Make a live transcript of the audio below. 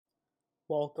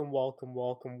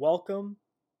Welcome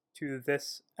to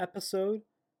this episode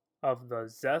of the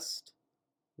Zest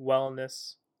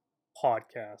Wellness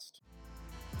Podcast.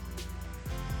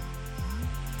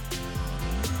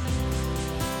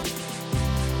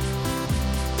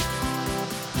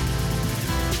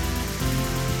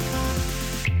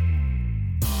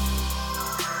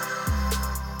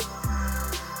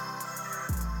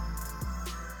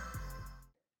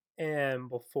 And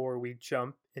before we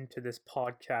jump into this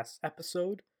podcast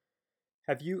episode,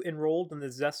 have you enrolled in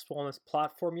the Zest Wellness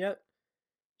platform yet?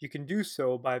 You can do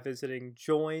so by visiting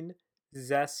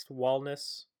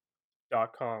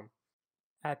joinzestwellness.com.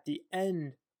 At the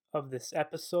end of this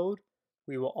episode,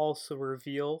 we will also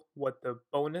reveal what the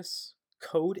bonus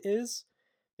code is,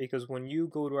 because when you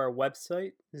go to our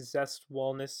website,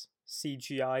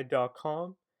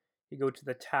 zestwellnesscgi.com, you go to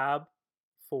the tab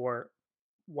for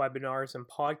webinars and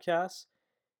podcasts,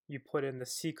 you put in the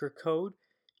secret code,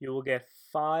 you will get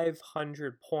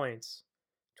 500 points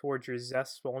towards your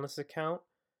Zest Wellness account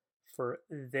for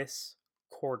this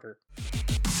quarter.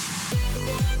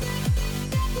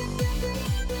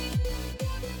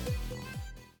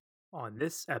 On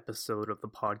this episode of the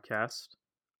podcast,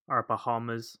 our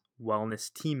Bahamas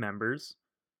Wellness team members,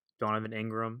 Donovan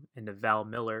Ingram and Naval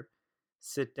Miller,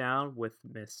 sit down with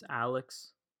Miss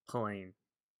Alex Pillane.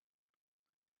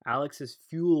 Alex is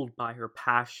fueled by her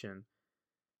passion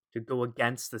to go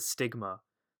against the stigma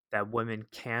that women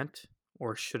can't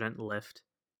or shouldn't lift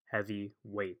heavy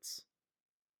weights.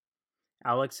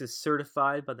 Alex is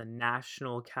certified by the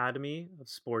National Academy of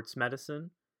Sports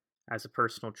Medicine as a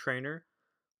personal trainer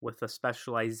with a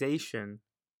specialization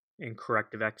in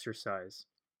corrective exercise.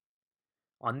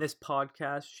 On this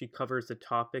podcast, she covers the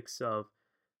topics of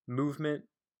movement,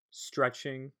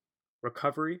 stretching,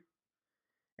 recovery,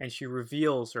 and she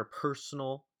reveals her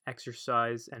personal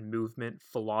exercise and movement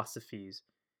philosophies,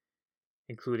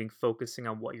 including focusing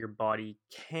on what your body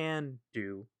can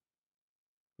do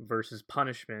versus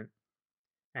punishment,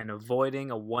 and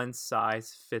avoiding a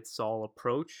one-size-fits-all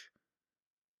approach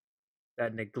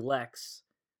that neglects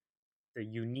the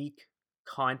unique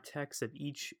context of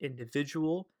each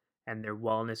individual and their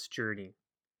wellness journey.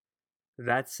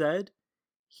 That said,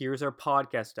 here's our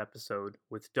podcast episode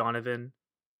with Donovan,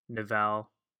 Naval,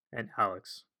 and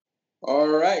Alex. All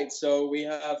right, so we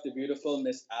have the beautiful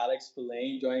Miss Alex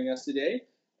Pillane joining us today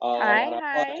on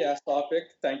our podcast topic.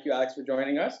 Thank you, Alex, for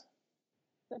joining us.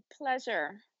 It's a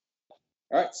pleasure.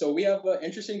 All right, so we have an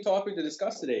interesting topic to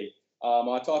discuss today.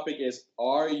 Our topic is,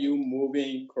 are you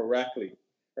moving correctly?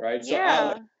 Right. So,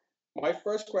 Alex, my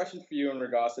first question for you in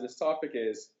regards to this topic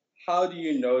is, how do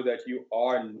you know that you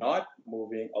are not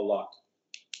moving a lot?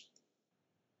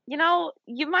 You know,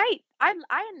 you might, I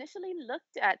initially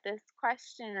looked at this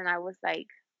question and I was like,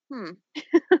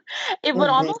 it would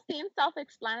almost seem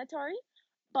self-explanatory,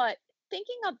 but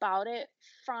thinking about it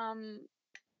from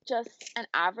just an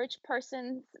average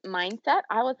person's mindset,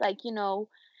 I was like, you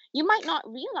might not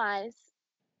realize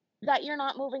that you're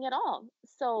not moving at all.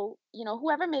 So,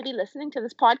 whoever may be listening to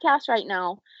this podcast right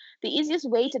now, the easiest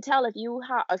way to tell that you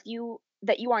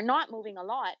are not moving a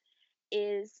lot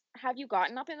is, have you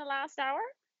gotten up in the last hour?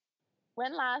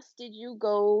 When last did you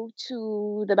go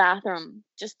to the bathroom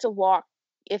just to walk,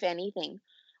 if anything?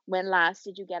 When last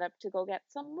did you get up to go get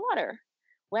some water?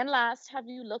 When last have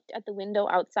you looked at the window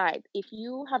outside? If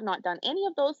you have not done any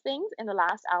of those things in the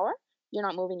last hour, you're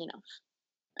not moving enough.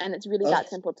 And it's really that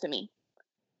simple to me.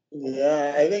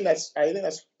 Yeah, I think that's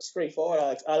straightforward,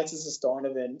 Alex. Alex, this is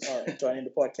Donovan joining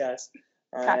the podcast.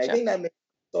 Gotcha. I think that makes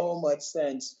so much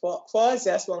sense. For us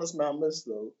Zest Wellness members,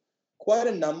 though, quite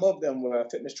a number of them were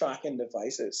fitness tracking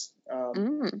devices.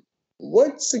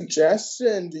 What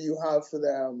suggestion do you have for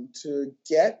them to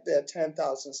get their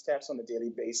 10,000 steps on a daily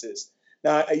basis?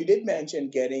 Now, you did mention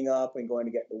getting up and going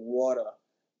to get the water,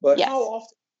 but yes. How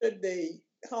often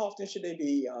should they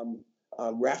be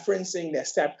referencing their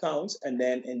step counts and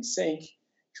then in sync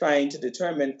trying to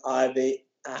determine, are they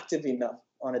active enough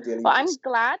on a daily basis? I'm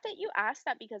glad that you asked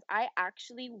that, because I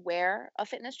actually wear a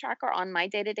fitness tracker on my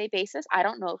day-to-day basis. I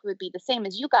don't know if it would be the same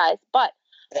as you guys, but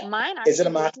mine actually is it a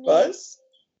Mac Buzz?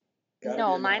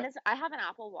 No, mine is, I have an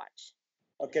Apple Watch.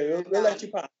 Okay, we'll let you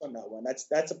pass on that one.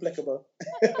 That's applicable.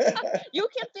 You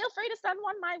can feel free to send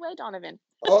one my way, Donovan.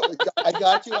 Oh, I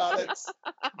got you, Alex.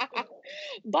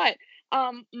 But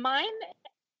mine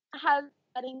has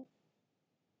setting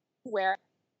where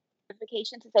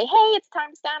notification to say, hey, it's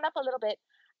time to stand up a little bit.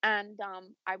 And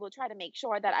I will try to make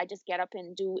sure that I just get up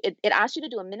and do it. It asks you to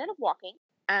do a minute of walking,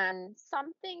 and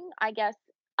something I guess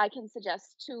I can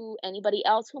suggest to anybody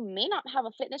else who may not have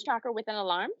a fitness tracker with an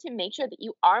alarm, to make sure that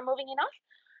you are moving enough,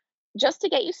 just to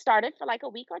get you started for like a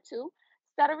week or two.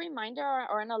 set a reminder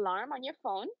or an alarm on your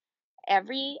phone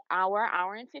every hour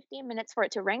and 15 minutes for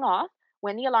it to ring off.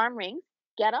 When the alarm rings,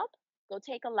 get up, go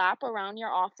take a lap around your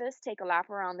office, take a lap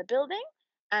around the building,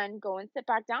 and go and sit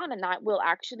back down. And that will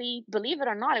actually, believe it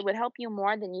or not, it would help you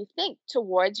more than you think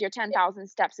towards your 10,000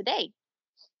 steps a day.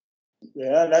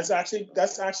 Yeah, that's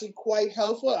actually quite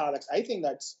helpful, Alex. I think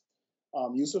that's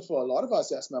useful for a lot of our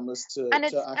CS members to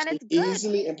actually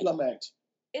easily implement.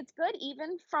 It's good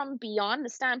even from beyond the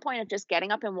standpoint of just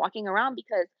getting up and walking around,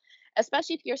 because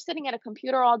especially if you're sitting at a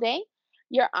computer all day,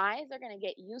 your eyes are going to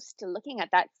get used to looking at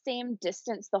that same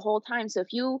distance the whole time. So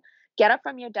if you get up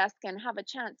from your desk and have a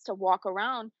chance to walk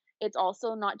around, it's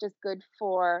also not just good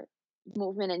for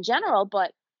movement in general,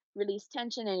 but release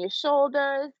tension in your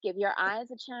shoulders, give your eyes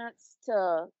a chance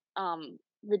to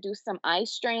reduce some eye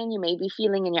strain you may be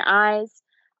feeling in your eyes.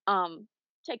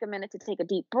 Take a minute to take a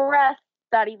deep breath.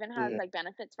 That even has like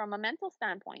benefits from a mental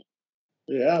standpoint.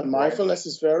 Yeah, mindfulness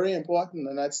is very important,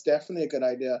 and that's definitely a good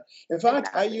idea. In fact,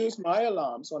 I use my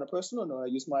alarms on a personal note. I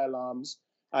use my alarms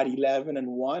at 11 and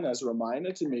 1 as a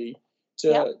reminder to me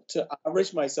to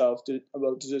average myself to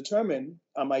determine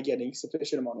am I getting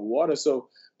sufficient amount of water. So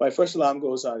my first alarm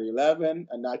goes at 11,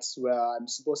 and that's where I'm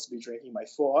supposed to be drinking my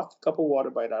 4th cup of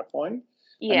water by that point.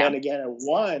 Yeah. And then again at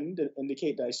 1 to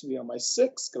indicate that I should be on my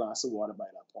 6th glass of water by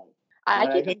that point.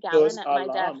 I keep a gallon at my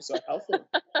desk. Are helpful.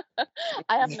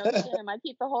 I have no shame. I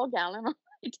keep the whole gallon on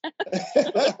my desk.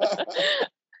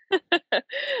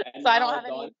 So I don't have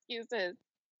any excuses.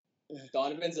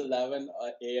 Donovan's 11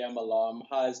 a.m. alarm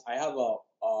I have a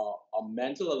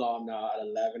mental alarm now at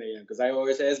 11 a.m. because I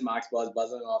always say his Max was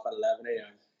buzzing off at 11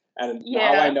 a.m. And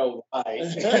now I know why.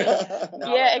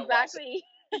 Exactly.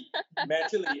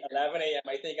 Mentally, 11 a.m.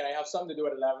 I think, and I have something to do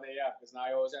at 11 a.m. because now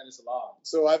I always have this alarm.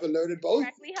 So I've alerted both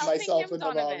myself and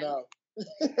Naval now.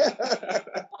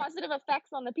 Positive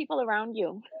effects on the people around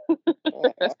you.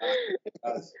 It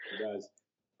does.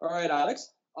 All right,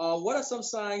 Alex. What are some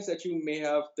signs that you may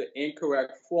have the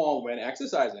incorrect form when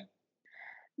exercising?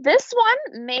 This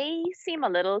one may seem a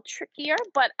little trickier,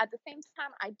 but at the same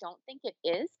time, I don't think it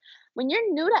is. When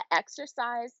you're new to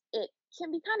exercise, it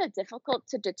can be kind of difficult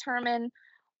to determine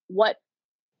what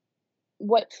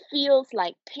feels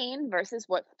like pain versus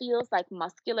what feels like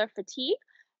muscular fatigue.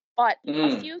 But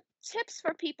a few tips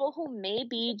for people who may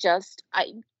be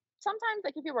sometimes,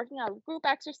 like if you're working out a group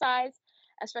exercise,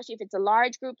 especially if it's a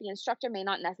large group, the instructor may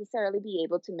not necessarily be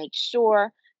able to make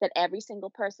sure that every single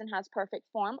person has perfect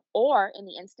form. Or in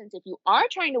the instance, if you are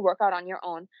trying to work out on your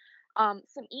own,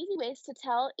 some easy ways to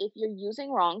tell if you're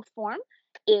using wrong form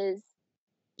is,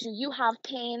 do you have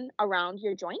pain around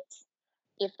your joints?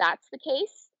 If that's the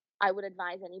case, I would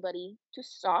advise anybody to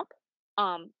stop.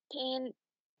 Pain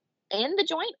in the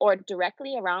joint or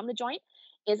directly around the joint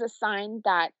is a sign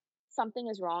that something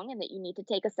is wrong and that you need to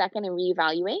take a second and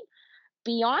reevaluate.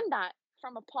 Beyond that,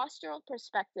 from a postural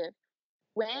perspective,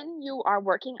 when you are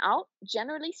working out,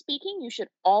 generally speaking, you should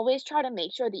always try to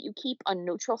make sure that you keep a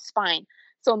neutral spine.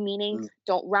 So meaning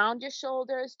don't round your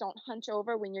shoulders, don't hunch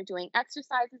over when you're doing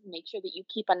exercises, make sure that you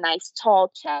keep a nice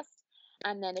tall chest.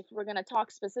 And then if we're going to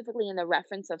talk specifically in the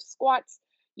reference of squats,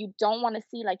 you don't want to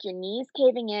see like your knees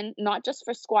caving in, not just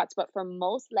for squats, but for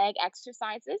most leg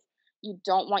exercises. You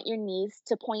don't want your knees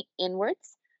to point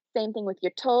inwards. Same thing with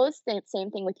your toes,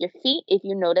 same thing with your feet. If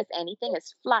you notice anything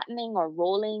is flattening or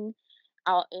rolling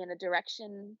out in a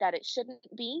direction that it shouldn't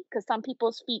be, because some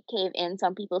people's feet cave in,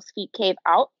 some people's feet cave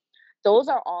out. Those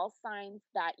are all signs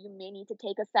that you may need to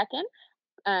take a second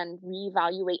and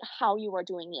reevaluate how you are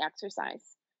doing the exercise.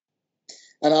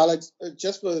 And Alex,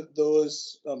 just for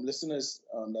those listeners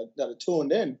that are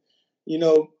tuned in,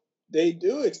 they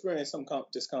do experience some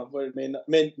discomfort,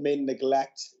 may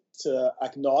neglect to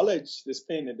acknowledge this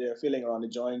pain that they're feeling around the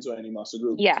joints or any muscle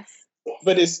group. Yes.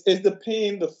 But is the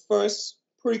pain the first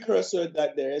precursor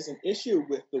that there is an issue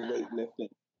with the weightlifting?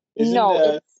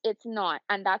 It's not.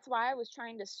 And that's why I was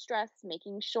trying to stress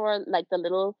making sure like the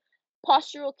little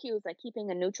postural cues, like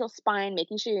keeping a neutral spine,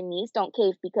 making sure your knees don't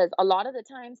cave, because a lot of the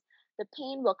times the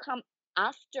pain will come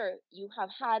after you have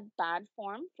had bad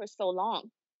form for so long.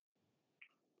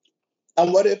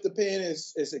 And what if the pain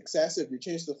is excessive? You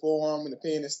change the form and the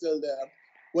pain is still there.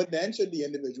 What then should the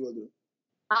individual do?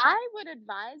 I would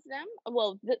advise them,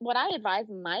 what I advise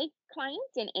my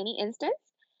clients in any instance,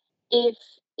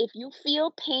 if you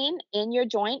feel pain in your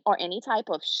joint or any type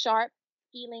of sharp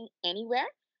feeling anywhere,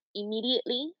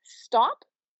 immediately stop.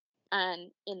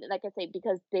 And like I say,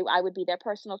 because I would be their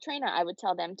personal trainer, I would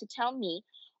tell them to tell me.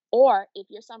 Or if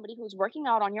you're somebody who's working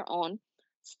out on your own,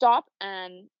 stop.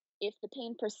 And if the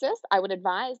pain persists, I would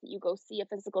advise that you go see a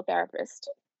physical therapist.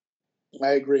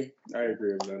 I agree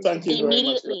with that. Thank you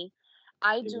immediately.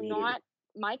 I do not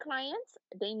my clients,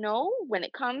 they know when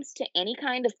it comes to any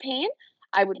kind of pain,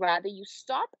 I would rather you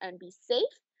stop and be safe,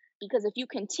 because if you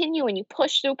continue and you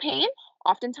push through pain,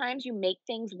 oftentimes you make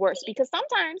things worse, because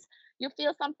sometimes you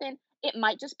feel something, it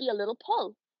might just be a little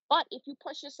pull. But if you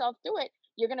push yourself through it,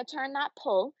 you're going to turn that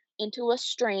pull into a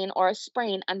strain or a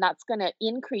sprain, and that's going to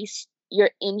increase your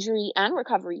injury and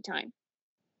recovery time.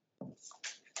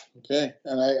 Okay,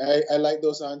 and I like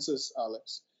those answers,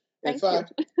 Alex. In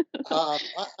fact,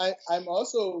 I'm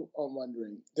also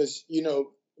wondering, because,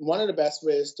 one of the best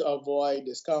ways to avoid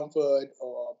discomfort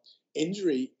or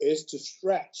injury is to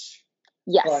stretch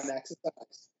for an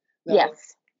exercise. Now,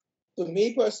 for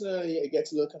me personally, it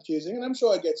gets a little confusing, and I'm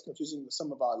sure it gets confusing with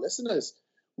some of our listeners.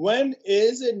 When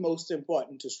is it most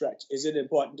important to stretch? Is it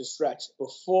important to stretch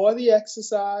before the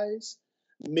exercise,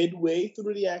 midway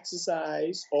through the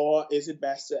exercise, or is it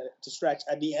best to stretch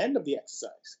at the end of the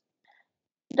exercise?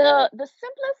 The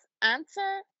simplest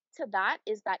answer to that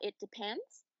is that it depends.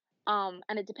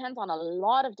 And it depends on a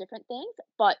lot of different things.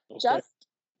 But just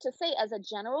to say, as a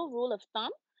general rule of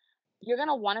thumb, you're going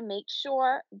to want to make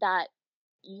sure that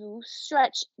you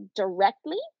stretch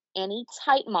directly any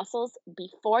tight muscles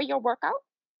before your workout.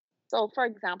 So, for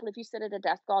example, if you sit at a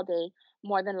desk all day,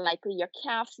 more than likely your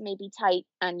calves may be tight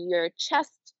and your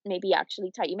chest may be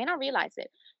actually tight. You may not realize it.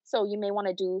 So you may want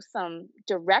to do some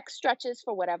direct stretches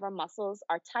for whatever muscles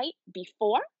are tight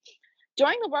before.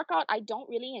 During the workout, I don't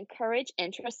really encourage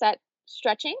intraset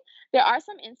stretching. There are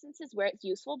some instances where it's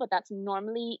useful, but that's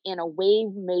normally in a way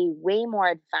more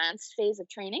advanced phase of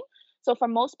training. So for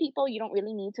most people, you don't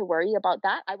really need to worry about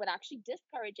that. I would actually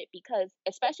discourage it, because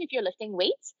especially if you're lifting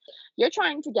weights, you're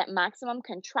trying to get maximum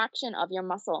contraction of your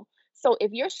muscle. So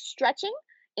if you're stretching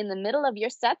in the middle of your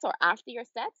sets or after your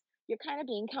sets, you're kind of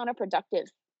being counterproductive,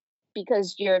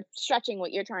 because you're stretching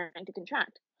what you're trying to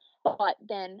contract. But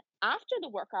then after the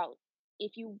workout,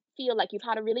 if you feel like you've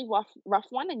had a really rough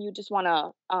one and you just want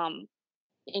to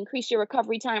increase your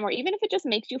recovery time, or even if it just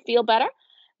makes you feel better,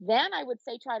 then I would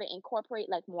say try to incorporate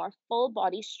like more full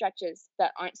body stretches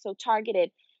that aren't so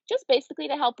targeted, just basically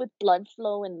to help with blood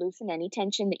flow and loosen any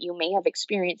tension that you may have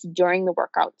experienced during the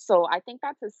workout. So I think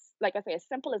that's, as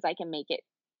simple as I can make it.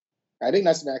 I think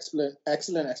that's an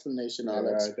excellent explanation,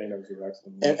 Alex. I think that was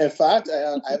excellent. In fact,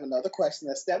 I have another question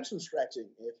that stems from stretching.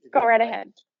 Go right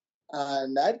ahead.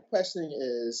 And that question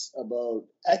is about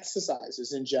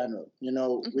exercises in general.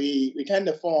 We tend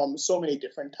to form so many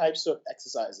different types of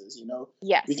exercises.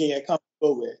 Yes. We can get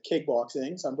comfortable with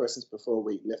kickboxing. Some persons prefer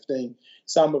weightlifting.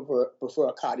 Some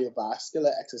prefer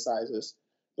cardiovascular exercises.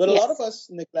 But a lot of us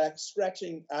neglect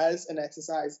stretching as an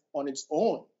exercise on its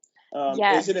own.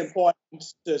 Is it important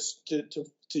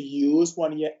to use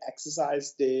one of your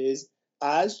exercise days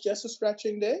as just a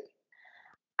stretching day?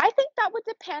 I think that would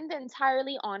depend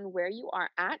entirely on where you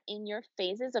are at in your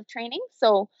phases of training.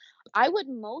 So I would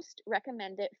most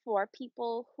recommend it for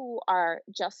people who are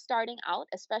just starting out,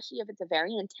 especially if it's a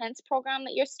very intense program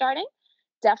that you're starting.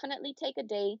 Definitely take a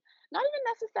day, not even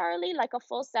necessarily like a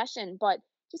full session, but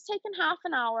just taking half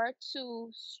an hour to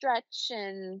stretch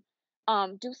and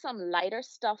do some lighter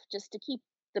stuff just to keep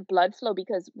the blood flow.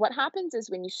 Because what happens is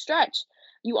when you stretch,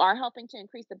 you are helping to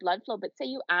increase the blood flow. But say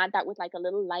you add that with like a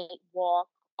little light walk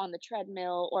on the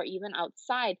treadmill or even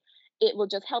outside, it will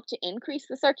just help to increase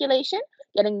the circulation,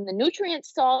 getting the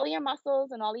nutrients to all your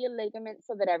muscles and all your ligaments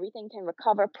so that everything can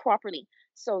recover properly.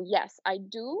 So yes, I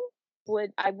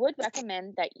would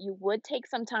recommend that you would take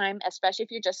some time, especially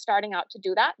if you're just starting out, to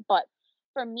do that. But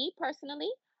for me personally,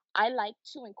 I like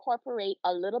to incorporate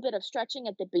a little bit of stretching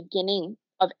at the beginning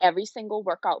of every single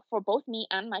workout for both me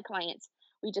and my clients.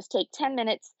 We just take 10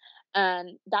 minutes,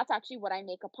 and that's actually what I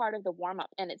make a part of the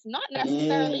warm-up. And it's not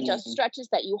necessarily just stretches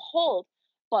that you hold,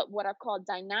 but what are called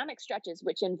dynamic stretches,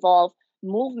 which involve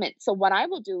movement. So what I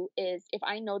will do is, if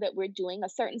I know that we're doing a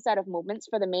certain set of movements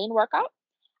for the main workout,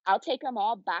 I'll take them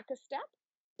all back a step,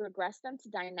 regress them to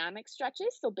dynamic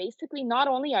stretches. So basically, not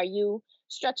only are you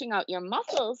stretching out your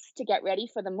muscles to get ready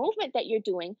for the movement that you're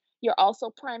doing, you're also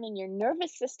priming your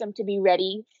nervous system to be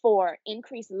ready for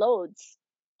increased loads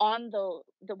on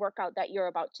the workout that you're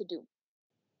about to do.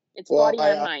 It's body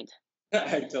and mind.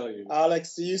 I tell you.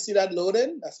 Alex, do you see that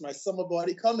loading? That's my summer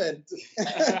body coming.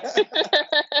 That's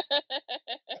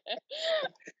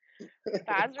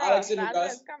right.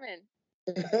 That's coming.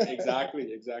 Exactly.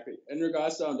 In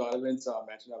regards to Donovan's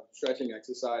mention of stretching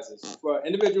exercises, for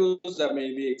individuals that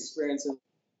may be experiencing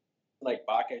like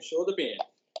back and shoulder pain,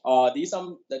 these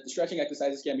the stretching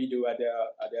exercises can be do at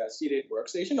their seated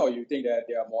workstation, or you think that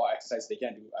there are more exercises they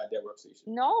can do at their workstation?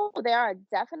 No, there are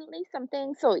definitely some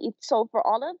things. So for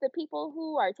all of the people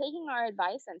who are taking our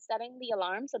advice and setting the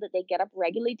alarm so that they get up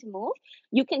regularly to move,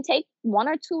 you can take one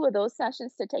or two of those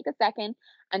sessions to take a second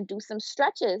and do some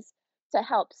stretches to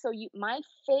help. My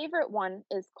favorite one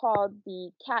is called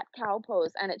the cat-cow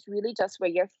pose, and it's really just where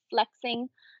you're flexing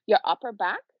your upper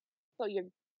back. So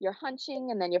you're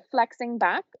hunching and then you're flexing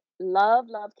back. Love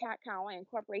cat-cow. I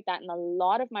incorporate that in a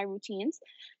lot of my routines.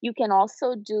 You can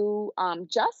also do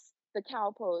just the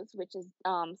cow pose, which is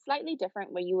slightly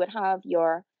different, where you would have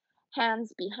your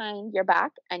hands behind your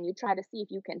back and you try to see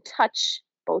if you can touch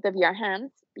both of your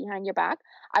hands behind your back.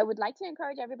 I would like to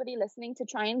encourage everybody listening to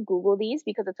try and Google these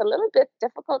because it's a little bit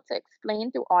difficult to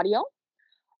explain through audio.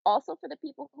 Also, for the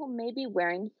people who may be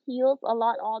wearing heels a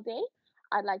lot all day,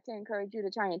 I'd like to encourage you to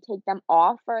try and take them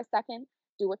off for a second,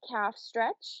 do a calf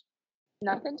stretch,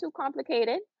 nothing too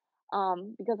complicated.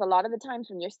 Because a lot of the times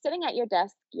when you're sitting at your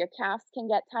desk, your calves can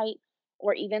get tight,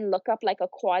 or even look up like a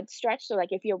quad stretch. So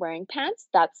like if you're wearing pants,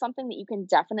 that's something that you can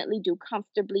definitely do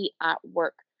comfortably at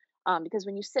work. Because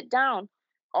when you sit down,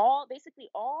 basically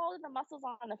all of the muscles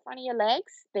on the front of your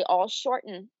legs, they all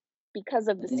shorten because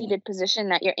of the seated position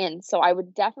that you're in. So I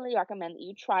would definitely recommend that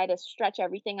you try to stretch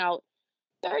everything out.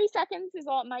 30 seconds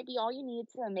might be all you need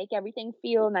to make everything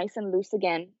feel nice and loose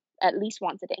again, at least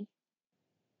once a day.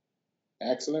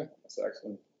 Excellent. That's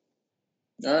excellent.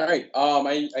 All right.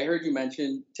 I heard you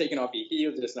mention taking off your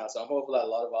heels just now, so hopefully a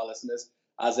lot of our listeners,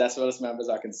 as well as members,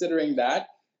 are considering that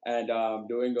and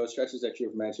doing those stretches that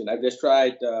you've mentioned. I've just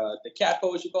tried the cat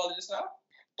pose, you called it just now?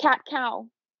 Cat-cow.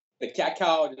 The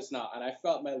cat-cow just now, and I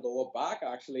felt my lower back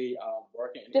actually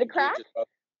working. Did it crack?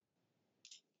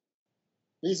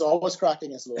 He's always cracking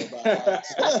his lower back.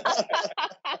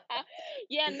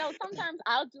 Yeah, no, sometimes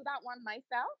I'll do that one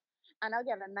myself and I'll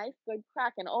get a nice good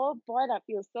crack and oh boy, that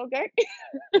feels so good.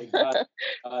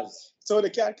 So the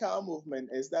cat-cow movement,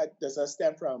 does that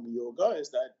stem from yoga? Is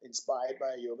that inspired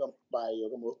by yoga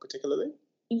move particularly?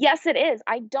 Yes, it is.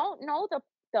 I don't know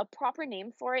the proper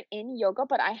name for it in yoga,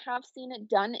 but I have seen it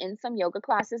done in some yoga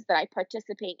classes that I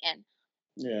participate in.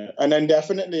 Yeah, and then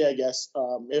definitely, I guess,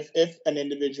 if an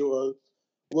individual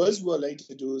was willing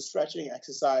to do stretching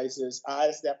exercises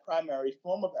as their primary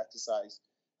form of exercise,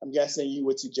 I'm guessing you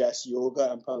would suggest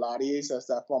yoga and Pilates as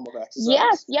that form of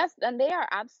exercise? Yes, and they are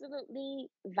absolutely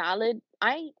valid.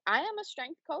 I am a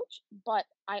strength coach, but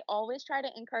I always try to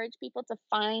encourage people to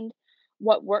find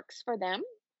what works for them.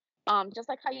 Just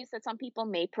like how you said, some people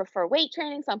may prefer weight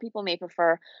training, some people may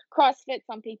prefer CrossFit,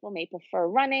 some people may prefer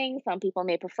running, some people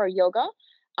may prefer yoga.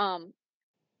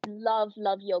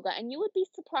 Love yoga, and you would be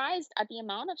surprised at the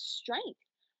amount of strength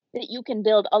that you can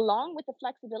build along with the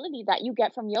flexibility that you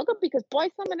get from yoga, because boy,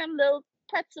 some of them little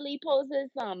pretzel-y poses,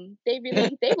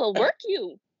 they will work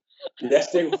you.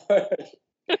 Yes, they would.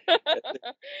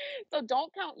 So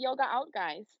don't count yoga out,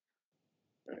 guys.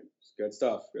 Good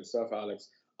stuff, Alex.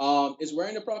 Is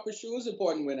wearing the proper shoes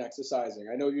important when exercising?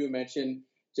 I know you mentioned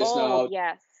just now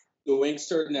yes, doing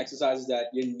certain exercises that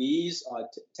your knees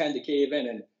tend to cave in,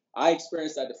 and I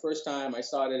experienced that the first time I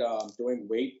started doing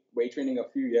weight training a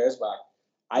few years back.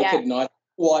 I could not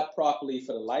squat properly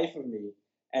for the life of me,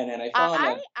 and then I found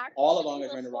that all along I was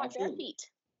wearing the wrong shoes.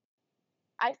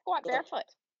 I squat barefoot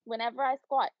whenever I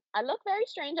squat. I look very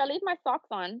strange. I leave my socks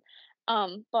on,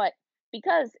 but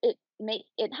because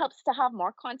it helps to have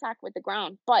more contact with the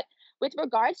ground. But with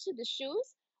regards to the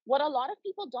shoes, what a lot of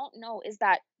people don't know is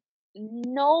that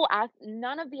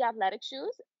none of the athletic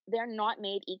shoes, they're not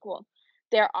made equal.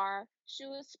 There are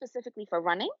shoes specifically for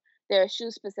running, there are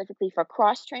shoes specifically for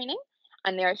cross training,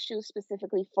 and there are shoes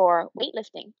specifically for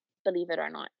weightlifting, believe it or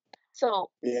not. So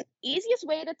easiest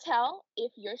way to tell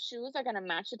if your shoes are going to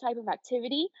match the type of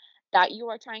activity that you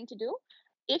are trying to do,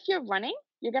 if you're running,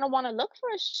 you're going to want to look for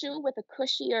a shoe with a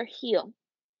cushier heel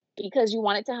because you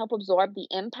want it to help absorb the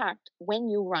impact when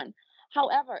you run.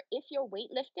 However, if you're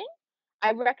weightlifting,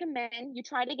 I recommend you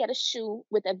try to get a shoe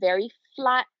with a very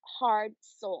flat, hard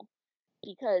sole,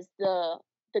 because the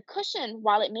cushion,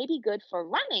 while it may be good for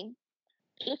running,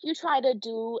 if you try to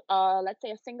do, let's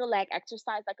say, a single leg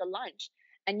exercise like a lunge,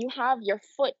 and you have your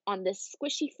foot on this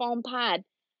squishy foam pad,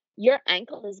 your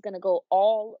ankle is going to go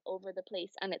all over the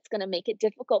place, and it's going to make it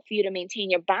difficult for you to maintain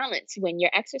your balance when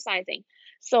you're exercising.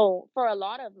 So for a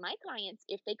lot of my clients,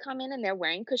 if they come in and they're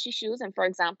wearing cushy shoes, and for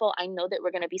example, I know that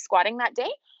we're going to be squatting that day,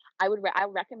 I would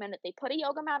recommend that they put a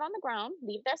yoga mat on the ground,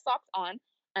 leave their socks on,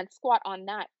 and squat on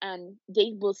that, and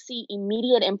they will see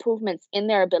immediate improvements in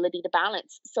their ability to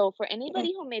balance. So for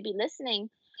anybody who may be listening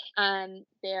and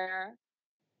they're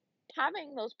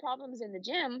having those problems in the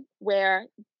gym where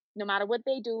no matter what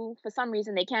they do, for some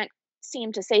reason they can't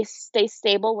seem to stay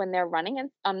stable when they're running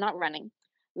and not running,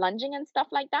 lunging and stuff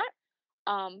like that.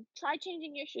 Try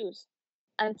changing your shoes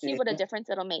and see what a difference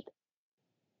it'll make.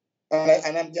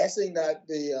 And I'm guessing that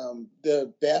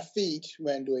the bare feet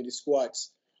when doing the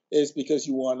squats is because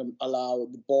you want to allow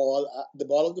the ball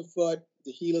of the foot,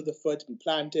 the heel of the foot to be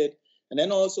planted, and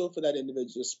then also for that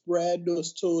individual to spread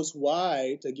those toes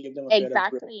wide to give them a better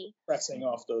grip, pressing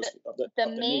off those. The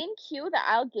main cue that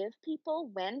I'll give people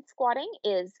when squatting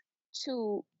is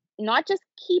to not just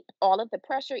keep all of the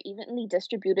pressure evenly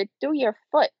distributed through your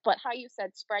foot, but how you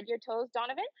said spread your toes,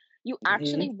 Donovan. You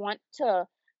actually want to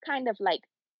kind of like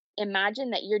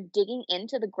imagine that you're digging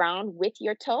into the ground with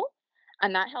your toe,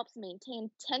 and that helps maintain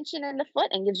tension in the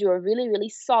foot and gives you a really, really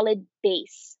solid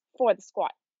base for the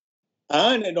squat.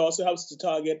 And it also helps to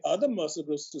target other muscle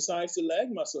groups besides the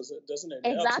leg muscles, doesn't it?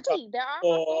 Exactly. There are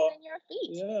muscles in your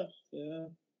feet.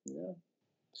 Yeah.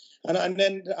 And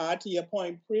then to add to your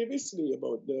point previously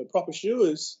about the proper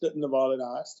shoes that Naval had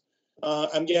asked,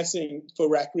 I'm guessing for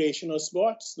recreational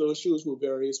sports, those shoes will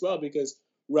vary as well because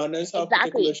runners have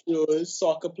particular shoes,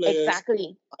 soccer players.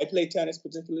 Exactly. I play tennis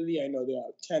particularly. I know there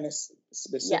are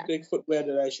tennis-specific footwear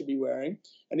that I should be wearing,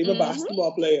 and even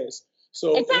basketball players.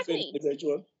 So if an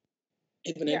individual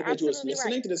is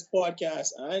listening to this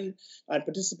podcast and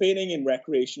participating in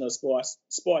recreational sports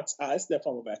as their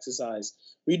form of exercise,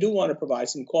 we do want to provide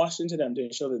some caution to them to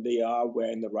ensure that they are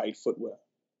wearing the right footwear.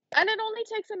 And it only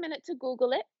takes a minute to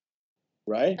Google it.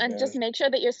 Right. And just make sure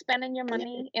that you're spending your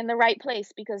money in the right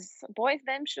place because boys,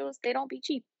 them shoes, they don't be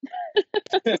cheap.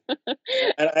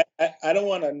 And I don't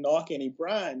want to knock any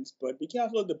brands, but be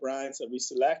careful of the brands that we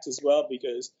select as well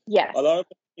because a lot of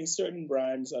certain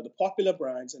brands are the popular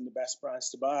brands and the best brands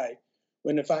to buy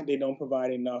when in fact they don't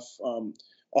provide enough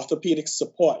orthopedic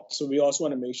support. So we also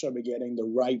want to make sure we're getting the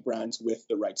right brands with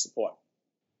the right support.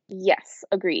 Yes,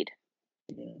 agreed.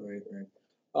 Yeah. Right.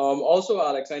 Also,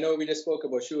 Alex, I know we just spoke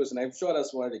about shoes, and I'm sure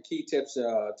that's one of the key tips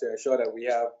to ensure that we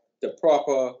have the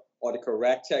proper or the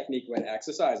correct technique when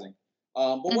exercising.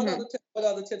 But what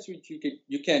other tips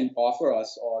you can offer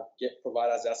us or provide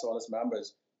us as SOLS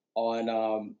members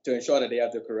on to ensure that they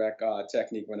have the correct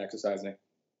technique when exercising?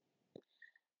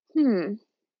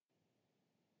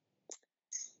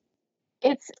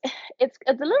 It's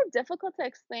a little difficult to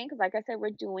explain because, like I said,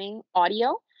 we're doing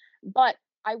audio, but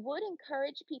I would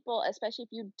encourage people, especially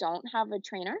if you don't have a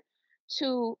trainer,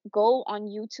 to go on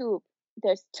YouTube.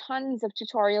 There's tons of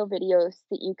tutorial videos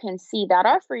that you can see that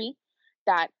are free.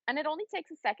 And it only takes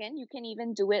a second. You can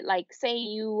even do it like, say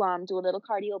you do a little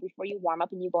cardio before you warm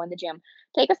up and you go in the gym.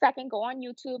 Take a second, go on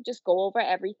YouTube, just go over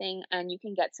everything, and you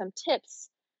can get some tips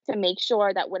to make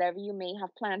sure that whatever you may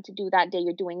have planned to do that day,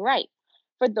 you're doing right.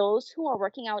 For those who are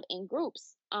working out in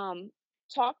groups,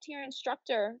 talk to your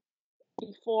instructor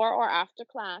before or after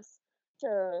class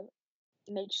to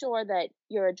make sure that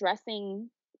you're addressing,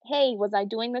 hey, was I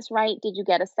doing this right? Did you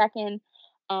get a second?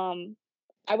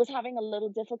 I was having a little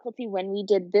difficulty when we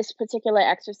did this particular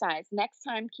exercise. Next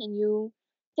time, can you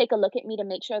take a look at me to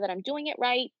make sure that I'm doing it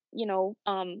right? You know,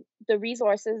 the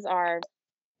resources are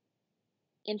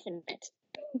infinite.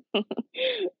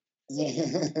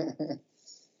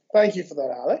 Thank you for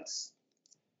that, Alex.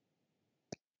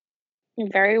 You're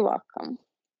very welcome.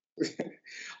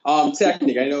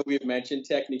 Technique. I know we've mentioned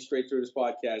technique straight through this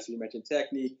podcast. You mentioned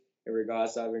technique in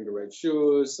regards to having the right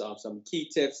shoes, some key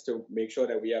tips to make sure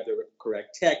that we have the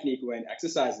correct technique when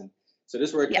exercising. So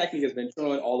this word technique has been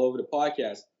thrown all over the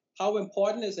podcast. How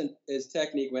important is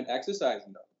technique when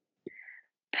exercising, though?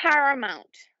 Paramount.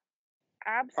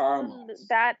 Absolutely.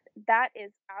 That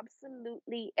is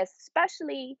absolutely,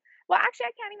 especially, well, actually,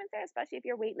 I can't even say especially if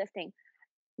you're weightlifting.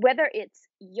 Whether it's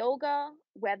yoga,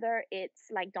 whether it's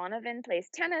like Donovan plays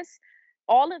tennis,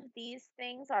 all of these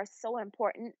things are so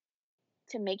important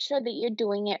to make sure that you're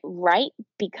doing it right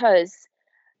because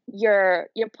you're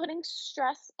putting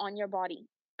stress on your body.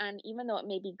 And even though it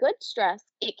may be good stress,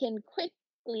 it can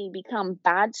quickly become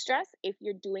bad stress if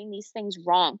you're doing these things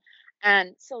wrong.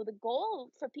 And so the goal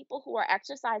for people who are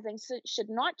exercising should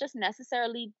not just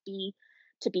necessarily be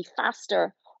to be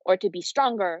faster or to be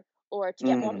stronger or to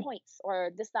get more points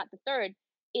or this, that, the third.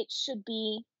 It should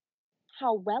be,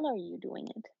 how well are you doing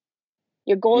it?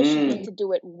 Your goal should be to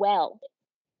do it well.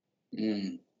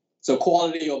 So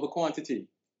quality over quantity.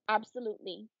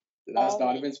 Absolutely. That's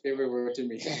Donovan's favorite word to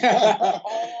me.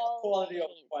 Quality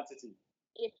over quantity.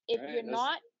 If you're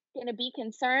not going to be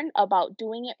concerned about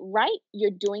doing it right,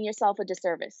 you're doing yourself a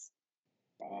disservice.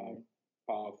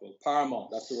 Powerful.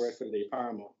 Paramount. That's the word for the day.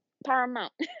 Paramount.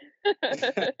 Paramount.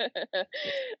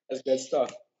 That's good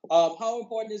stuff. How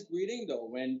important is breathing though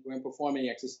when performing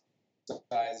exercise?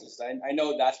 exercises. I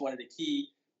know that's one of the key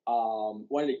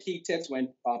tips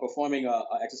when performing a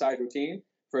exercise routine.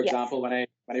 For example, when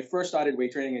I first started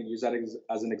weight training, and use that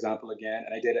as an example again,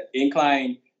 and I did an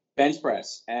incline bench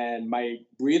press, and my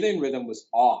breathing rhythm was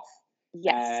off.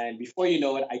 Yes. And before you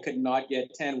know it, I could not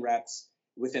get 10 reps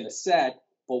within a set.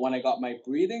 But when I got my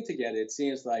breathing together, it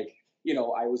seems like,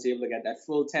 I was able to get that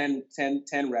full 10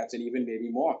 reps and even maybe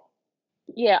more.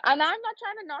 Yeah, and I'm not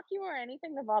trying to knock you or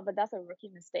anything, Naval, but that's a rookie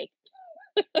mistake.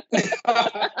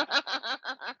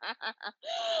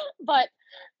 But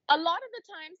a lot of the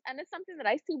times, and it's something that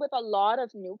I see with a lot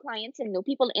of new clients and new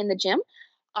people in the gym,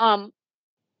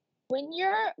 when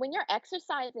you're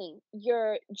exercising,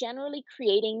 you're generally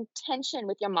creating tension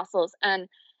with your muscles, and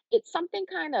it's something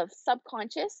kind of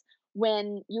subconscious.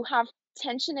 When you have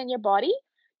tension in your body,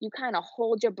 you kind of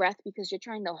hold your breath because you're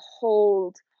trying to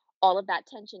hold all of that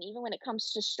tension. Even when it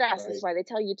comes to stress, that's why they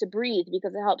tell you to breathe,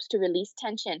 because it helps to release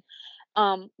tension.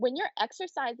 When you're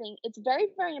exercising, it's very,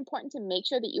 very important to make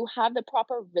sure that you have the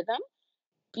proper rhythm,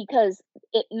 because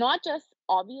it not just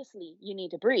obviously you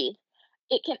need to breathe,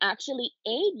 it can actually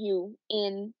aid you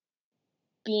in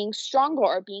being stronger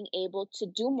or being able to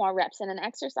do more reps in an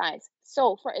exercise.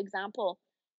 So, for example,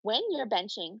 when you're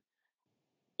benching,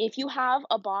 if you have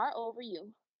a bar over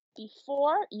you,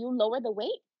 before you lower the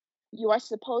weight, you are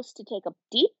supposed to take a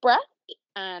deep breath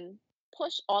and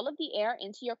push all of the air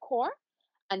into your core,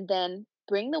 and then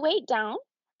bring the weight down.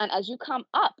 And as you come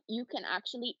up, you can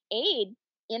actually aid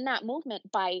in that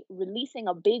movement by releasing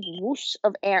a big whoosh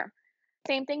of air.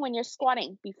 Same thing when you're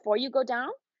squatting. Before you go down,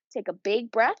 take a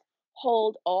big breath,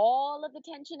 hold all of the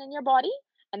tension in your body,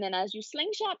 and then as you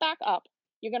slingshot back up,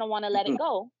 you're going to want to let it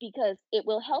go, because it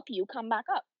will help you come back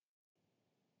up.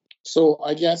 So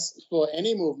I guess for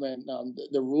any movement,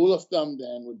 the rule of thumb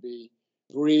then would be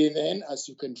breathe in as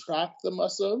you contract the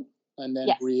muscle, and then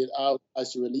breathe out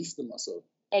as you release the muscle.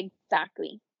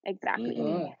 Exactly.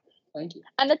 Right. Thank you.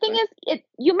 And the thing is,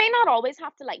 you may not always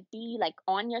have to be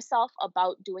on yourself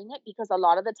about doing it, because a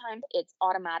lot of the times it's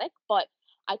automatic. But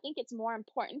I think it's more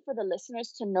important for the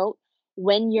listeners to note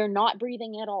when you're not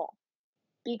breathing at all,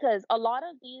 because a lot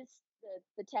of the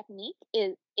technique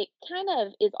is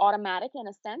automatic in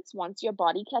a sense. Once your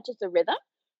body catches the rhythm,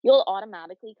 you'll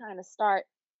automatically kind of start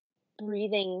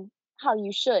breathing how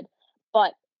you should.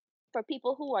 But for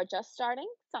people who are just starting,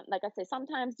 like I say,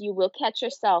 sometimes you will catch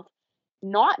yourself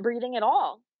not breathing at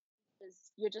all, because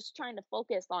you're just trying to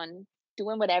focus on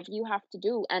doing whatever you have to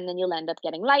do, and then you'll end up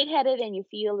getting lightheaded and you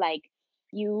feel like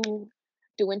you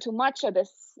doing too much or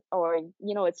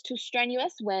it's too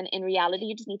strenuous, when in reality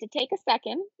you just need to take a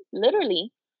second,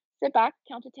 literally sit back,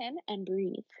 count to 10, and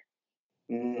breathe.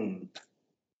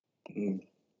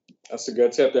 That's a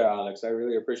good tip there, Alex. I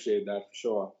really appreciate that for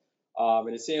sure.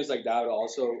 And it seems like that would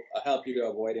also help you to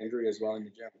avoid injury as well in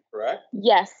the gym, correct?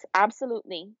 Yes,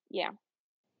 absolutely. Yeah.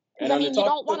 Because you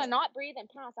don't want to not breathe and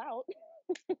pass out.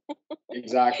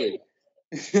 Exactly.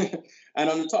 And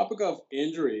on the topic of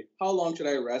injury, how long should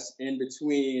I rest in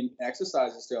between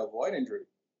exercises to avoid injury?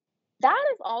 That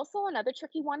is also another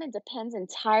tricky one. It depends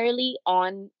entirely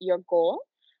on your goal.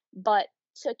 But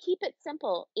to keep it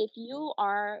simple, if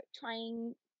your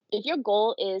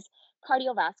goal is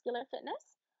cardiovascular fitness,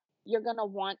 you're going to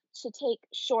want to take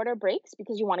shorter breaks,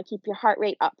 because you want to keep your heart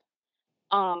rate up.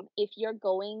 If you're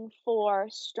going for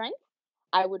strength,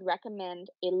 I would recommend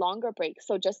a longer break.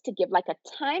 So just to give a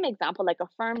time example, a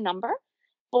firm number,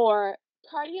 for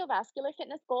cardiovascular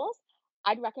fitness goals,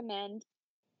 I'd recommend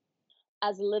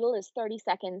as little as 30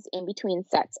 seconds in between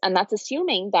sets. And that's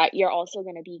assuming that you're also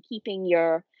going to be keeping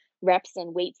your reps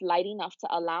and weights light enough to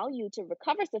allow you to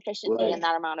recover sufficiently in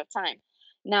that amount of time.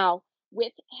 Now,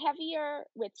 with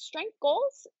strength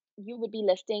goals, you would be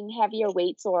lifting heavier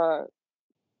weights or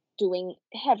doing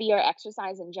heavier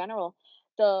exercise in general.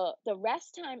 The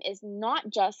rest time is not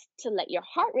just to let your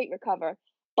heart rate recover,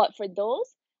 but for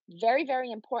those, very,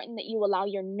 very important that you allow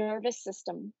your nervous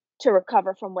system to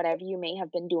recover from whatever you may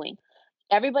have been doing.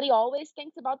 Everybody always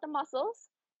thinks about the muscles.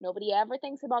 Nobody ever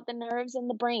thinks about the nerves in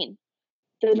the brain.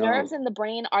 The nerves in the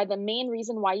brain are the main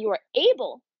reason why you are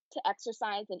able to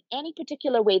exercise in any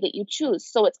particular way that you choose.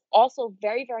 So it's also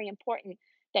very, very important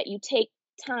that you take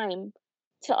time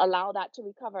to allow that to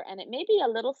recover. And it may be a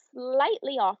little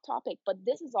slightly off topic, but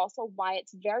this is also why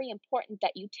it's very important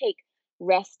that you take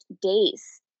rest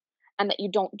days and that you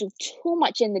don't do too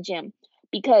much in the gym,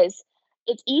 because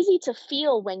it's easy to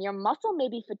feel when your muscle may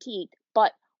be fatigued,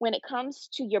 but when it comes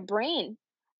to your brain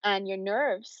and your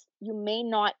nerves, you may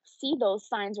not see those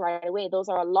signs right away. Those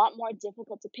are a lot more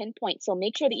difficult to pinpoint. So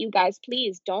make sure that you guys,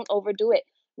 please don't overdo it.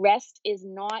 Rest is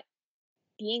not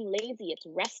being lazy, it's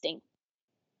resting.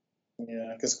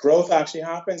 Yeah, because growth actually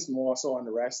happens more so on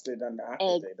the rest day than the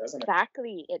active day, doesn't it?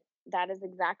 Exactly. That is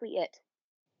exactly it.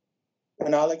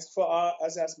 And Alex, for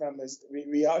us as members,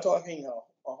 we are talking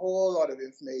a whole lot of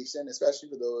information, especially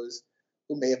for those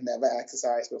who may have never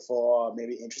exercised before, or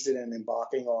maybe interested in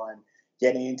embarking on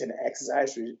getting into an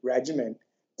exercise regimen.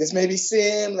 This maybe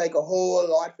seem like a whole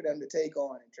lot for them to take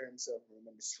on in terms of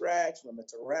remember to stretch, remember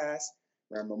to rest,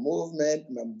 remember movement,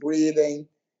 remember breathing.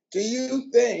 Do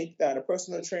you think that a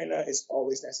personal trainer is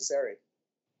always necessary?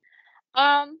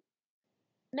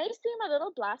 May seem a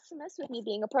little blasphemous with me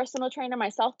being a personal trainer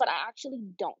myself, but I actually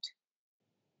don't.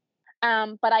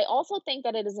 But I also think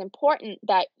that it is important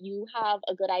that you have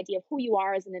a good idea of who you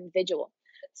are as an individual.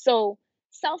 So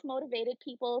self-motivated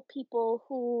people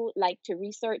who like to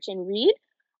research and read,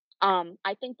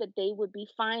 I think that they would be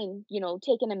fine,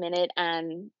 taking a minute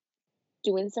and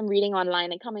doing some reading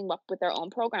online and coming up with their own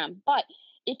program. But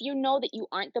if you know that you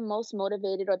aren't the most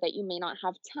motivated, or that you may not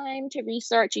have time to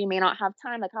research, you may not have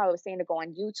time, like how I was saying, to go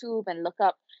on YouTube and look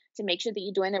up to make sure that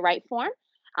you're doing the right form,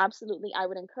 absolutely, I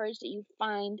would encourage that you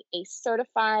find a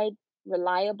certified,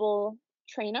 reliable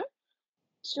trainer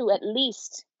to at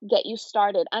least get you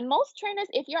started. And most trainers,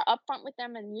 if you're upfront with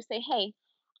them and you say, hey,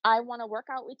 I want to work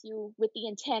out with you with the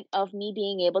intent of me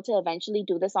being able to eventually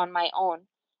do this on my own,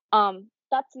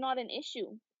 that's not an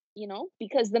issue,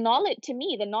 because the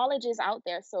knowledge is out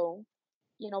there. So,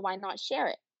 why not share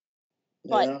it?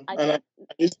 But yeah.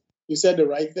 And you said the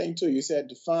right thing too. You said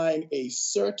to find a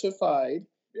certified,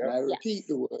 and I repeat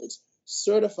the words,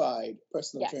 certified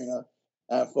personal trainer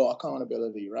for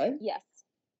accountability, right? Yes.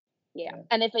 Yeah.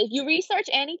 And if you research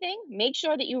anything, make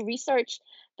sure that you research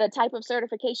the type of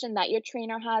certification that your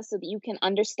trainer has so that you can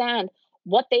understand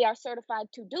what they are certified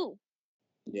to do.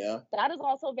 Yeah. That is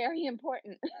also very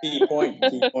important. Key point.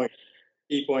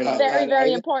 Very,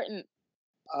 very important.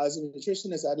 As a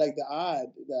nutritionist, I'd like to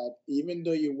add that even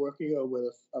though you're working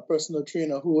with a personal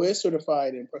trainer who is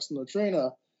certified in personal trainer,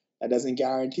 that doesn't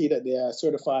guarantee that they are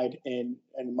certified in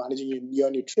managing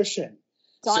your nutrition.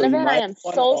 Donovan, I am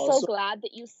so glad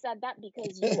that you said that,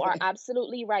 because you are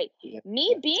absolutely right.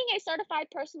 Me being a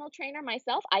certified personal trainer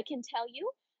myself, I can tell you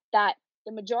that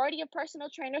the majority of personal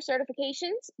trainer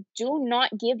certifications do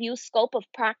not give you scope of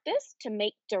practice to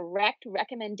make direct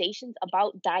recommendations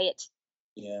about diet.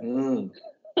 Yeah. And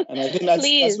I think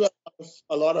that's where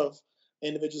a lot of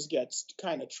individuals get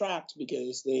kind of trapped,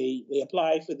 because they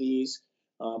apply for these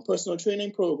personal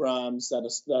training programs that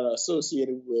are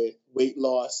associated with weight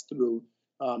loss through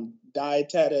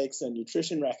dietetics and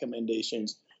nutrition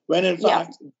recommendations, when in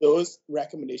fact those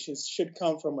recommendations should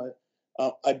come from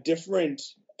a different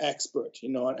expert,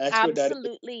 an expert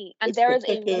absolutely. And there is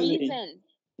a reason.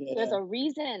 There's a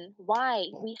reason why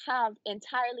we have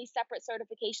entirely separate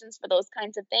certifications for those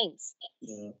kinds of things.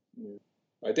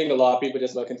 I think a lot of people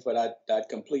just looking for that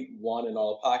complete one and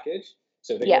all package.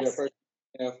 So if they go to a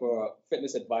person for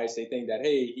fitness advice, they think that,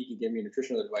 hey, he can give me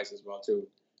nutritional advice as well too.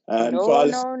 And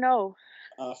no.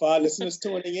 For our listeners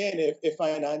tuning in, if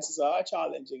finances are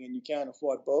challenging and you can't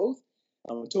afford both,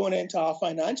 tune into our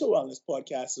financial wellness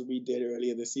podcast that we did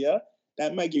earlier this year.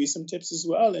 That might give you some tips as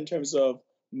well in terms of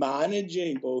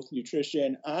managing both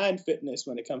nutrition and fitness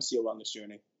when it comes to your wellness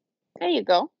journey. There you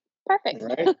go. Perfect.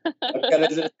 Right?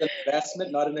 Because it's an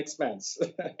investment, not an expense.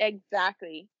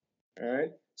 Exactly. All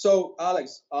right. So,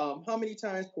 Alex, how many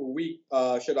times per week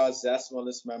should our Zest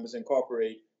Wellness members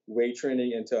incorporate weight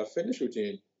training into a fitness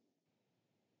routine?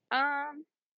 Once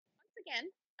again,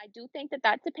 I do think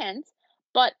that depends.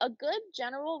 But a good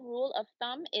general rule of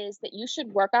thumb is that you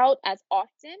should work out as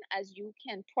often as you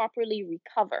can properly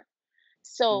recover.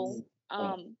 So,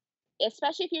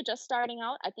 especially if you're just starting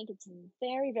out, I think it's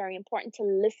very, very important to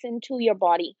listen to your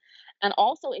body. And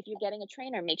also, if you're getting a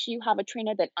trainer, make sure you have a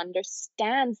trainer that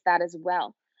understands that as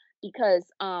well. Because,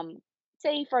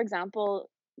 say, for example,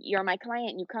 you're my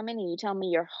client, you come in and you tell me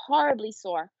you're horribly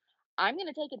sore. I'm going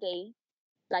to take a day,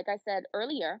 like I said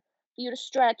earlier, for you to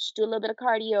stretch, do a little bit of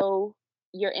cardio,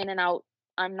 you're in and out.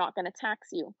 I'm not going to tax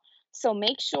you. So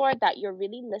make sure that you're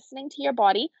really listening to your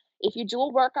body. If you do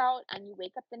a workout and you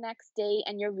wake up the next day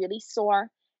and you're really sore,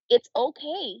 it's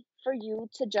okay for you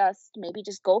to just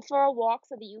go for a walk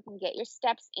so that you can get your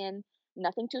steps in,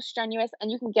 nothing too strenuous,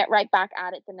 and you can get right back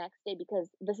at it the next day, because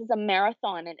this is a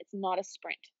marathon and it's not a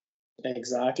sprint.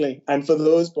 Exactly. And for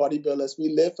those bodybuilders, we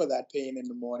live for that pain in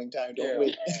the morning time, don't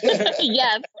we?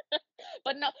 Yes.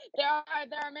 But no, there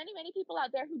are many, many people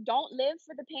out there who don't live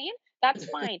for the pain. That's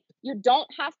fine. You don't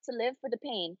have to live for the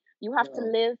pain. You have to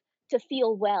live to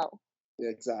feel well.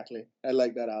 Exactly. I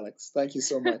like that, Alex. Thank you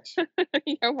so much.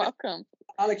 You're welcome.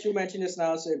 Alex, you mentioned this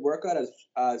now, said work out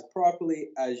as properly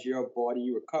as your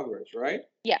body recovers, right?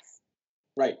 Yes.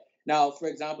 Right. Now, for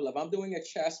example, if I'm doing a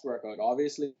chest workout,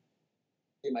 obviously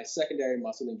my secondary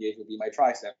muscle engaged would be my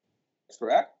tricep.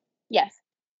 Correct? Yes.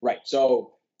 Right.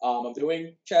 So I'm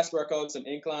doing chest workouts, some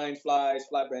incline flies,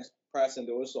 flat bench press, and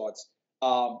those sorts.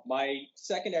 My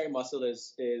secondary muscle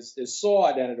is sore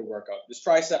at the end of the workout. This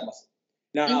tricep muscle.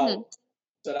 Now,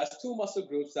 so that's two muscle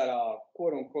groups that are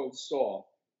quote unquote sore.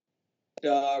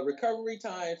 The recovery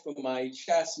time for my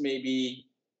chest may be,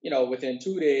 within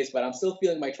 2 days, but I'm still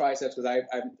feeling my triceps because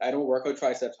I don't work out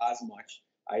triceps as much.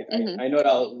 I know that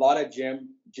a lot of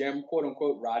gym quote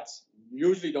unquote rats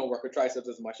usually don't work with triceps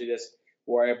as much. They just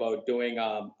worry about doing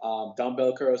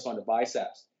dumbbell curls on the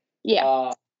biceps.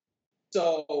 Yeah.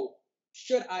 So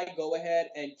should I go ahead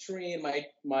and train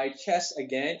my chest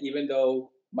again, even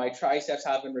though my triceps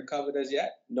haven't recovered as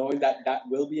yet, knowing that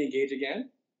will be engaged again?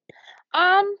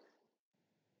 I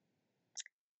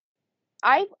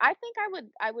think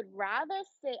I would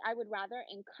rather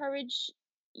encourage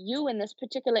you in this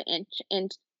particular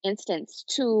instance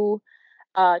to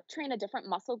train a different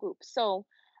muscle group. So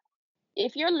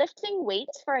if you're lifting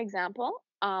weights, for example,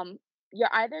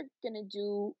 you're either gonna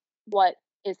do what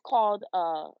is called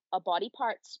a body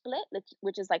part split,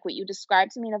 which is like what you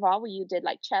described to me, Naval, where you did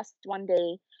like chest one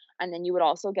day, and then you would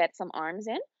also get some arms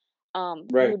in.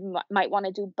 Right. You might want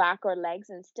to do back or legs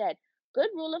instead. Good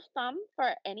rule of thumb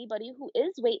for anybody who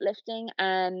is weightlifting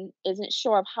and isn't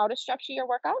sure of how to structure your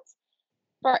workouts: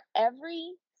 for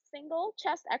every single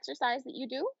chest exercise that you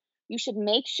do, you should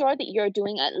make sure that you're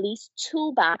doing at least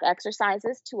 2 back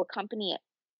exercises to accompany it,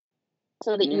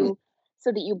 so that you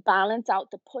balance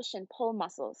out the push and pull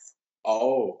muscles.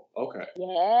 Oh, okay.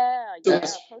 Yeah.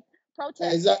 Pro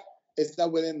tip. Is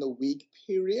that within the week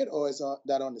period, or is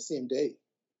that on the same day?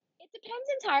 It depends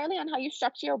entirely on how you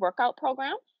structure your workout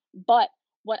program. But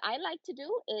what I like to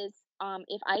do is,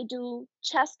 if I do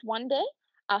chest one day,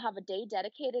 I'll have a day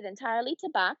dedicated entirely to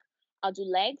back. I'll do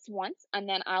legs once, and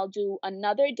then I'll do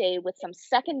another day with some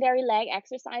secondary leg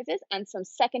exercises and some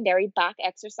secondary back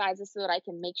exercises so that I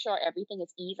can make sure everything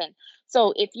is even.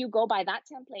 So if you go by that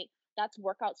template, that's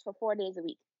workouts for 4 days a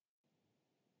week.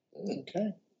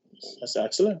 Okay. That's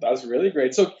excellent. That's really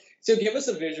great. So give us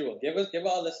a visual. Give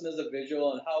our listeners a visual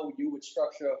on how you would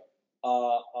structure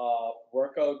a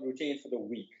workout routine for the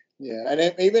week. Yeah, and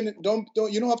then even you don't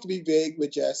have to be vague with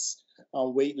just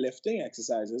weightlifting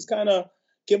exercises. Kind of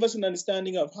give us an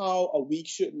understanding of how a week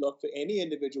should look for any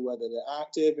individual, whether they're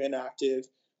active, inactive,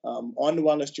 on the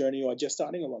wellness journey, or just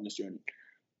starting a wellness journey.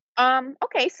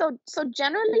 Okay, so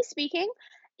generally speaking,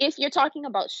 if you're talking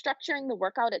about structuring the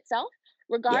workout itself,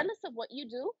 regardless of what you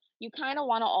do, you kind of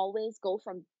want to always go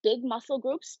from big muscle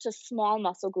groups to small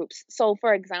muscle groups. So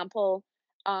for example,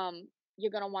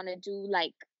 you're going to want to do,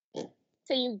 like,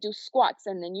 say you do squats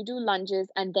and then you do lunges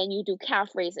and then you do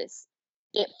calf raises.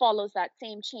 It follows that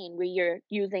same chain where you're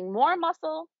using more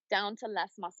muscle down to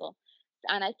less muscle.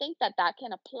 And I think that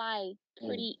can apply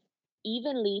pretty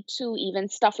evenly to even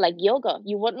stuff like yoga.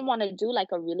 You wouldn't want to do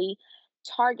like a really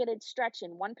targeted stretch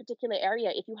in one particular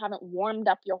area if you haven't warmed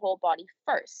up your whole body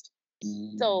first.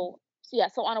 So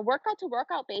on a workout to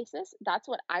workout basis, that's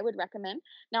what I would recommend.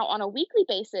 Now, on a weekly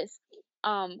basis,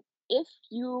 if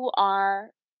you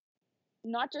are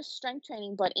not just strength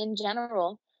training, but in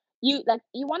general, you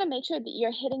want to make sure that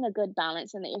you're hitting a good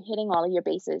balance and that you're hitting all of your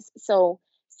bases. So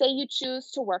say you choose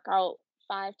to work out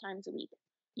 5 times a week.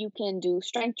 You can do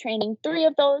strength training 3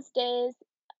 of those days,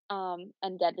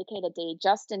 and dedicate a day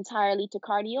just entirely to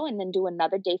cardio, and then do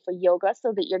another day for yoga,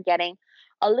 so that you're getting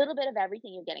a little bit of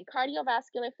everything. You're getting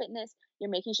cardiovascular fitness, you're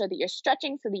making sure that you're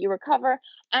stretching so that you recover,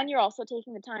 and you're also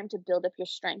taking the time to build up your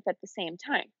strength at the same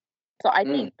time. So I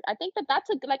think that that's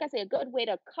a good way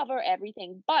to cover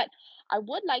everything. But I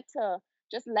would like to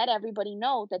just let everybody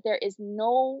know that there is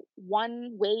no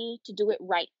one way to do it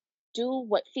right. Do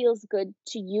what feels good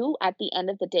to you at the end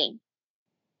of the day.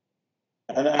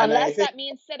 Unless that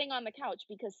means sitting on the couch,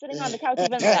 because sitting on the couch,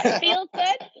 even though that feels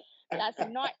good, that's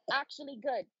not actually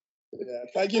good. Yeah,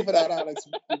 thank you for that, Alex.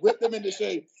 Whip them into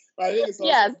shape. But I think it's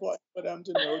also important for them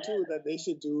to know too that they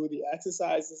should do the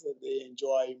exercises that they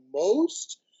enjoy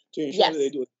most to ensure that they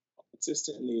do it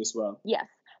consistently as well. Yes.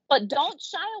 But don't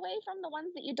shy away from the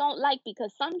ones that you don't like,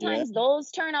 because sometimes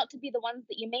those turn out to be the ones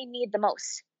that you may need the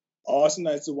most. Awesome.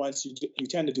 That's the ones you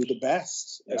tend to do the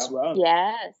best as well.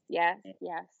 Yes.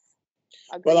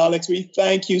 Agreed. Well, Alex, we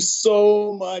thank you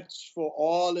so much for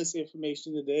all this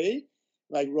information today.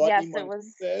 Like Rodney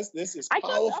says, this is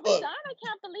powerful. Are we done? I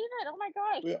can't believe it. Oh my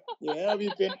gosh.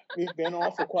 We've been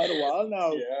off for quite a while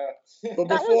now. Yeah. But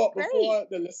before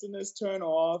the listeners turn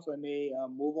off and they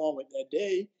move on with their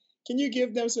day, can you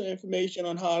give them some information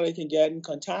on how they can get in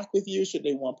contact with you should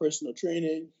they want personal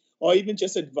training or even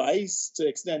just advice to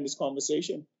extend this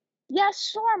conversation? Yeah,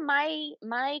 sure.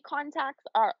 My contacts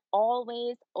are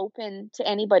always open to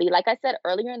anybody. Like I said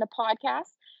earlier in the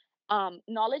podcast,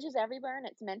 knowledge is everywhere and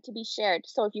it's meant to be shared.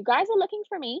 So if you guys are looking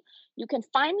for me, you can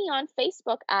find me on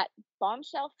Facebook at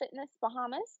Bombshell Fitness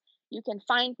Bahamas. You can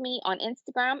find me on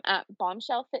Instagram at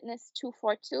Bombshell Fitness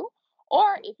 242.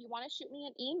 Or if you want to shoot me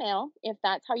an email, if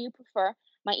that's how you prefer,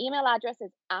 my email address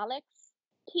is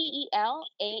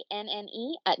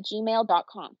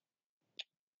alexpelanne@gmail.com.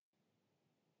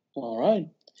 All right.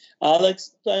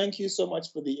 Alex, thank you so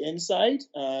much for the insight.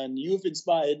 And you've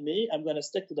inspired me. I'm going to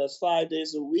stick to those 5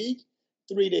 days a week,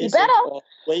 3 days of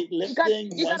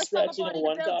weightlifting, one stretching, and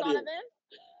one cardio.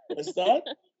 What's that?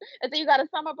 I think you got a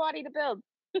summer body to build.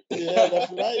 Yeah,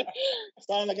 that's right.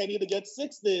 Sound like I need to get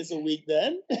 6 days a week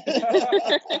then.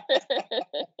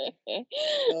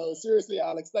 No, seriously,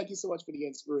 Alex, thank you so much for the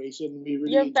inspiration.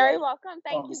 You're very welcome.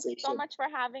 Thank you so much for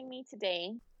having me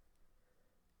today.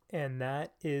 And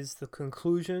that is the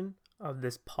conclusion of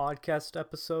this podcast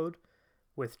episode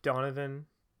with Donovan,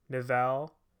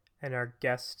 Naval, and our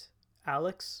guest,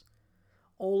 Alex,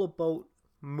 all about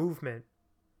movement,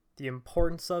 the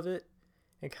importance of it,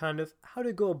 and kind of how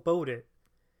to go about it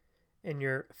in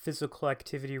your physical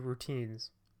activity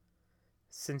routines.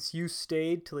 Since you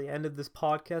stayed till the end of this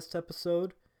podcast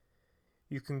episode,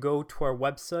 you can go to our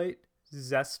website,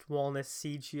 Zest Wellness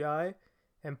CGI,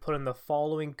 and put in the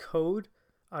following code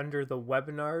under the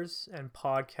webinars and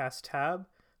podcast tab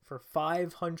for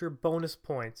 500 bonus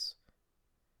points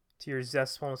to your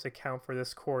Zest Wellness account for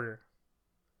this quarter.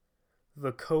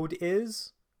 The code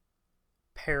is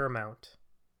Paramount.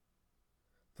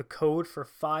 The code for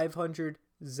 500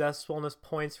 Zest Wellness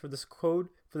points for this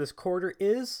quarter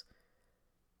is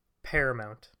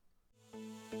Paramount.